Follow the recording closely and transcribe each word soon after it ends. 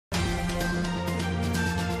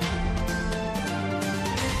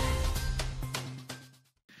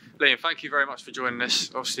Liam, thank you very much for joining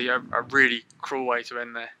us. Obviously, a really cruel way to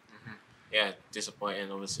end there. Yeah,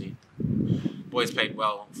 disappointing, obviously. Boys played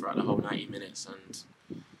well throughout the whole 90 minutes, and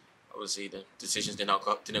obviously the decisions didn't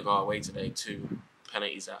go our way today. 2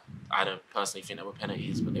 penalties that I don't personally think they were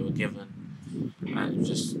penalties, but they were given. And it was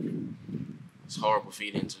just... it's a horrible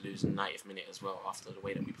feeling to lose in the 90th minute as well after the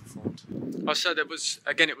way that we performed. I said it was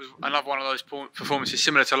another one of those performances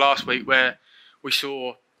similar to last week where we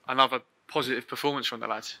saw another positive performance from the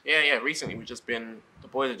lads. Yeah. Recently the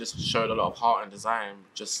boys have just showed a lot of heart and desire and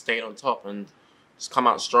just stayed on top and just come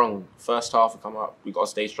out strong. First half we got to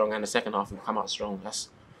stay strong, and the second half we come out strong. That's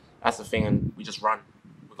the thing, and we just run.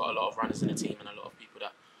 We've got a lot of runners in the team and a lot of people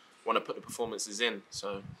that want to put the performances in.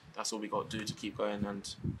 So that's all we got to do to keep going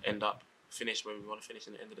and end up finish where we want to finish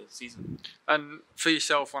in the end of the season. And for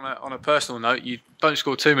yourself, on a personal note, you don't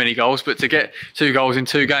score too many goals, but to get 2 goals in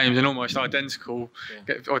 2 games and almost get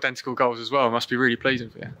identical goals as well must be really pleasing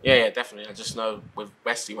for you. Yeah, definitely. I just know with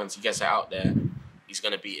Wesley, once he gets it out there, he's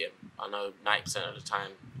going to beat him. I know 90% of the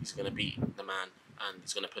time he's going to beat the man and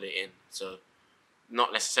he's going to put it in. So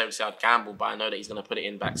not necessarily say I'd gamble, but I know that he's going to put it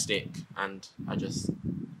in back stick, and I just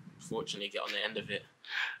fortunately get on the end of it.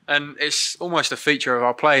 And it's almost a feature of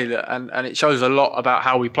our play, and it shows a lot about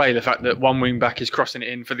how we play, the fact that one wing back is crossing it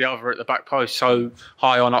in for the other at the back post so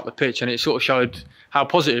high on up the pitch, and it sort of showed how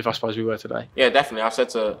positive I suppose we were today. Yeah, definitely. I've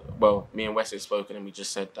said me and Wesley have spoken, and we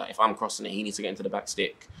just said that if I'm crossing it, he needs to get into the back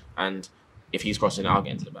stick, and if he's crossing it, I'll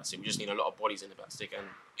get into the back stick. We just need a lot of bodies in the back stick and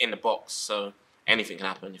in the box, so anything can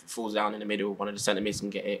happen. If it falls down in the middle, one of the centre mids can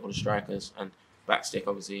get it, or the strikers, and back stick,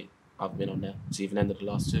 obviously, I've been on there to even end of the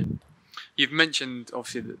last 2. You've mentioned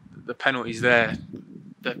obviously the penalties there.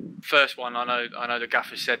 The first one, I know the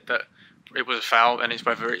gaffer said that it was a foul, and it's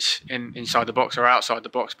whether it's inside the box or outside the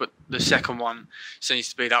box. But the second one seems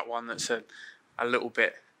to be that one that's a little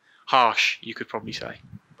bit harsh, you could probably say.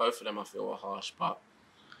 Both of them I feel are harsh, but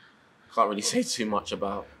I can't really say too much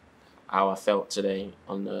about how I felt today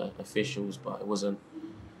on the officials. But it wasn't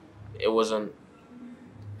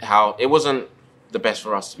the best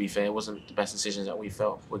for us, to be fair. It wasn't the best decisions that we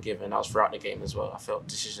felt were given. That was throughout the game as well. I felt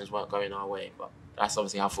decisions weren't going our way, but that's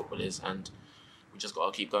obviously how football is, and we just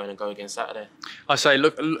got to keep going and go against Saturday. I say,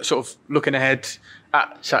 looking ahead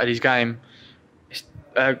at Saturday's game,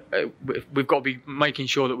 we've got to be making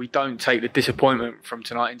sure that we don't take the disappointment from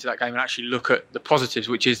tonight into that game and actually look at the positives,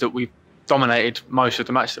 which is that we've dominated most of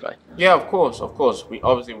the match today. Yeah, of course. We've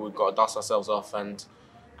got to dust ourselves off and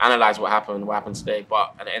analyse what happened today,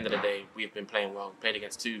 but at the end of the day, we've been playing well. We played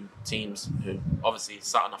against 2 teams who obviously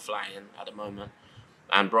Sutton are flying at the moment,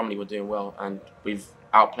 and Bromley were doing well, and we've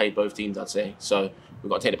outplayed both teams, I'd say. So we've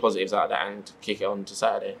got to take the positives out of that and kick it on to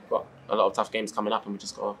Saturday. We've got a lot of tough games coming up, and we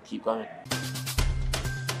just got to keep going.